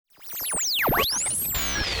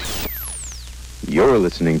You're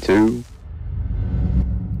listening to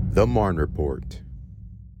The Marne Report.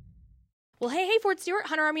 Well, hey, Fort Stewart,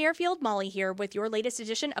 Hunter Army Airfield, Molly here with your latest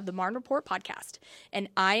edition of the Marne Report podcast. And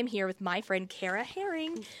I am here with my friend Cara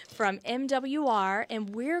Herring from MWR, and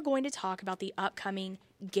we're going to talk about the upcoming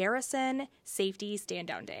Garrison Safety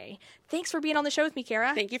Standdown Day. Thanks for being on the show with me,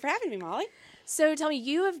 Cara. Thank you for having me, Molly. So tell me,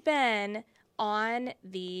 you have been on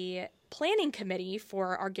the planning committee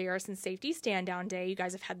for our Garrison Safety Standdown Day. You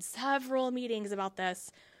guys have had several meetings about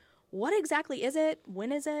this. What exactly is it?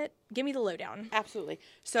 When is it? Give me the lowdown. Absolutely.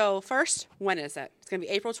 So first, when is it? It's going to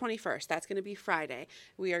be April 21st. That's going to be Friday.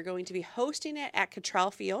 We are going to be hosting it at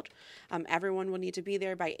Cottrell Field. Everyone will need to be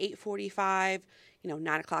there by 8:45.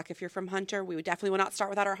 9 o'clock if you're from Hunter. We definitely will not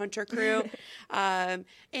start without our Hunter crew. And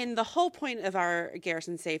the whole point of our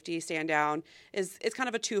Garrison Safety Standdown is it's kind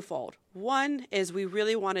of a twofold. One is we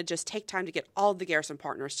really want to just take time to get all of the Garrison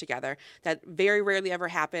partners together. That very rarely ever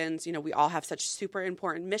happens. We all have such super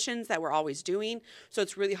important missions that we're always doing. So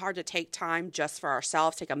it's really hard to take time just for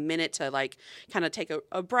ourselves, take a minute to kind of take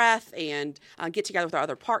a breath and get together with our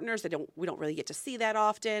other partners. We don't really get to see that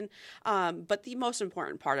often. But the most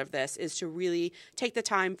important part of this is to really take the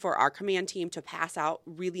time for our command team to pass out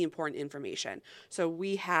really important information. So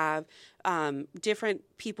we have different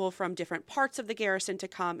people from different parts of the garrison to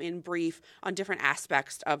come and brief on different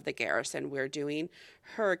aspects of the garrison. We're doing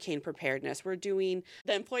hurricane preparedness. We're doing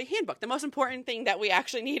the employee handbook, the most important thing that we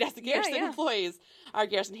actually need as the garrison employees, our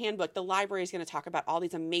garrison handbook. The library is going to talk about all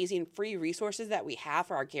these amazing free resources that we have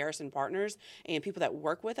for our garrison partners and people that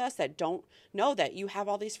work with us that don't know that you have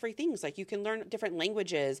all these free things. Like you can learn different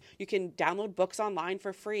languages. You can download books online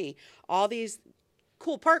for free. All these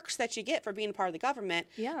cool perks that you get for being a part of the government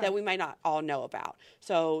that we might not all know about.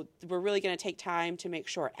 So we're really going to take time to make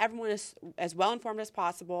sure everyone is as well informed as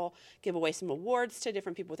possible, give away some awards to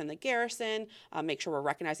different people within the garrison, make sure we're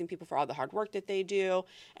recognizing people for all the hard work that they do.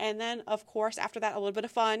 And then, of course, after that, a little bit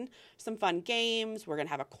of fun, some fun games. We're going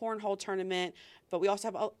to have a cornhole tournament, but we also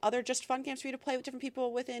have other just fun games for you to play with different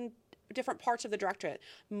people within different parts of the Directorate.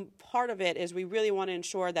 Part of it is we really want to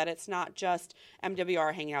ensure that it's not just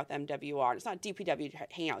MWR hanging out with MWR. It's not DPW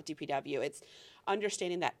hanging out with DPW. It's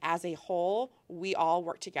understanding that as a whole, we all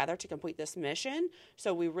work together to complete this mission.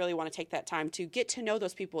 So we really want to take that time to get to know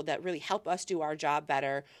those people that really help us do our job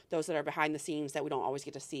better, those that are behind the scenes that we don't always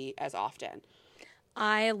get to see as often.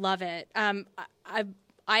 I love it. I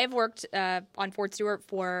have worked on Fort Stewart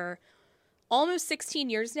for almost 16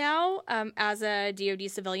 years now as a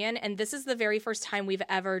DoD civilian, and this is the very first time we've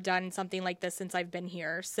ever done something like this since I've been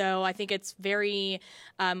here. So I think it's very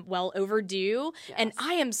well overdue, and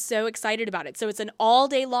I am so excited about it. So it's an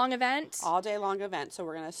all-day long event? All-day long event. So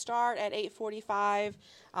we're going to start at 8:45,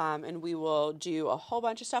 and we will do a whole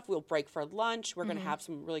bunch of stuff. We'll break for lunch. We're going to have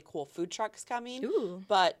some really cool food trucks coming. Ooh.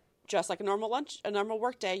 But just like a normal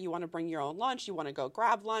work day, you want to bring your own lunch, you want to go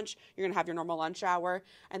grab lunch, you're going to have your normal lunch hour,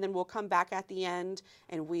 and then we'll come back at the end,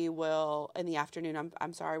 and we will, in the afternoon,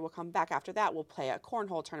 we'll come back after that, we'll play a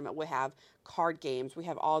cornhole tournament, we'll have card games, we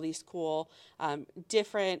have all these cool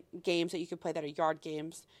different games that you can play that are yard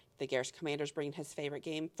games. The Garrison Commander's bringing his favorite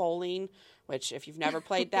game, Foaling, which if you've never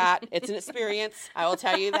played that, it's an experience. I will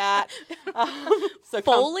tell you that.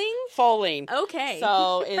 Foaling? Foaling. Okay.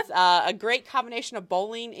 So it's a great combination of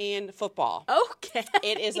bowling and football. Okay.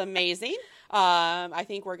 It is amazing. I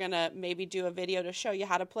think we're going to maybe do a video to show you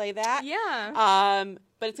how to play that. Yeah.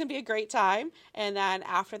 But it's going to be a great time. And then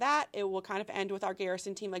after that, it will kind of end with our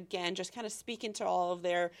garrison team again, just kind of speaking to all of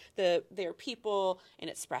their people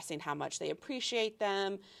and expressing how much they appreciate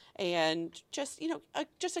them, and just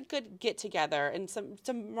a good get together and some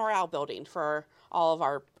morale building for all of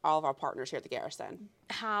our partners here at the garrison.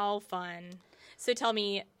 How fun. So tell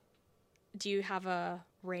me, do you have a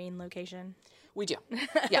rain location? We do.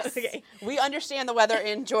 Yes. Okay. We understand the weather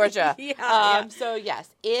in Georgia. Yeah. So,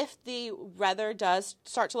 yes, if the weather does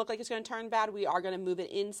start to look like it's going to turn bad, we are going to move it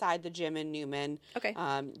inside the gym in Newman. Okay.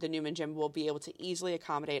 The Newman gym will be able to easily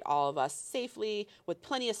accommodate all of us safely with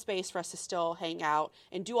plenty of space for us to still hang out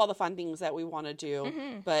and do all the fun things that we want to do,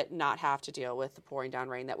 but not have to deal with the pouring down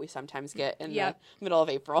rain that we sometimes get in the middle of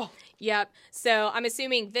April. Yep. So I'm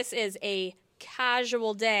assuming this is a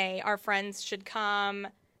casual day. Our friends should come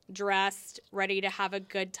dressed, ready to have a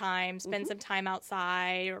good time, spend some time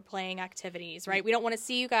outside or playing activities, right? We don't want to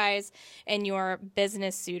see you guys in your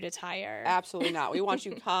business suit attire. Absolutely not. We want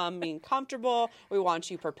you being comfortable. We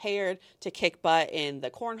want you prepared to kick butt in the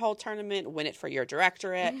cornhole tournament, win it for your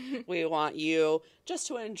directorate. We want you just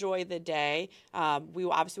to enjoy the day. We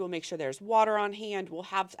will obviously will make sure there's water on hand. We'll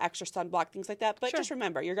have extra sunblock, things like that. But just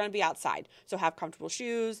remember, you're going to be outside. So have comfortable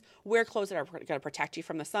shoes, wear clothes that are going to protect you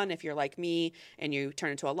from the sun if you're like me and you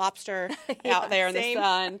turn into a lobster Yeah, out there in same. the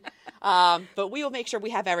sun. But we will make sure we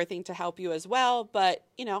have everything to help you as well. But,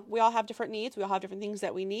 we all have different needs. We all have different things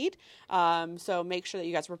that we need. So make sure that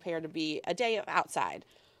you guys are prepared to be a day outside.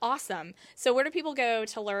 Awesome. So where do people go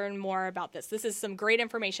to learn more about this? This is some great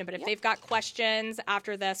information, but if they've got questions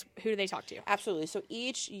after this, who do they talk to? Absolutely. So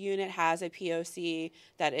each unit has a POC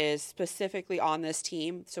that is specifically on this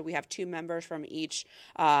team. So we have 2 members from each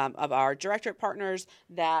of our Directorate partners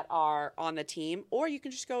that are on the team, or you can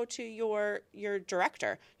just go to your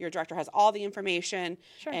director. Your director has all the information,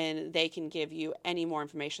 and they can give you any more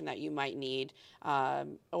information that you might need.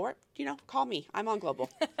 Or, call me. I'm on Global.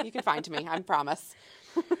 You can find me, I promise.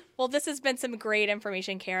 Well, this has been some great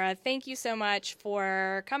information, Cara. Thank you so much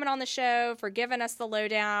for coming on the show, for giving us the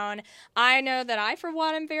lowdown. I know that I, for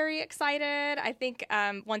one, am very excited. I think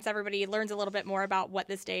once everybody learns a little bit more about what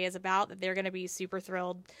this day is about, that they're going to be super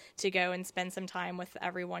thrilled to go and spend some time with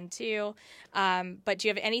everyone, too. But do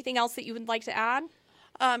you have anything else that you would like to add?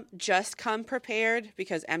 Just come prepared,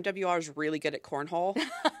 because MWR is really good at cornhole.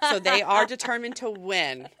 So they are determined to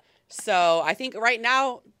win. So I think right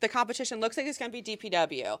now the competition looks like it's going to be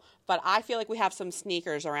DPW, but I feel like we have some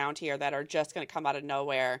sneakers around here that are just going to come out of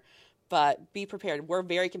nowhere. But be prepared. We're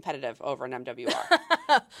very competitive over an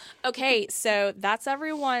MWR. Okay, so that's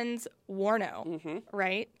everyone's warno,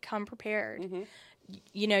 right? Come prepared.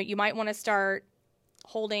 You might want to start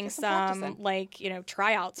holding some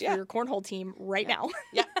tryouts for your cornhole team right now.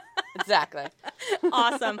 Yeah. Exactly.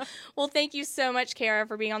 Awesome. Well, thank you so much, Cara,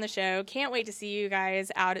 for being on the show. Can't wait to see you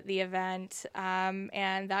guys out at the event.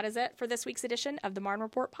 And that is it for this week's edition of the Marne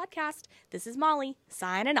Report podcast. This is Molly,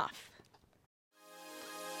 signing off.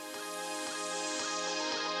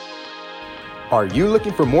 Are you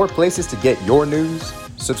looking for more places to get your news?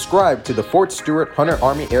 Subscribe to the Fort Stewart Hunter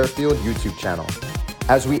Army Airfield YouTube channel.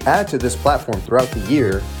 As we add to this platform throughout the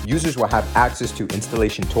year, users will have access to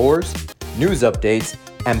installation tours, news updates,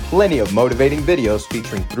 and plenty of motivating videos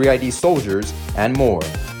featuring 3ID soldiers and more.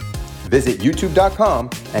 Visit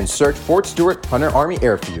youtube.com and search Fort Stewart Hunter Army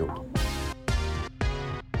Airfield.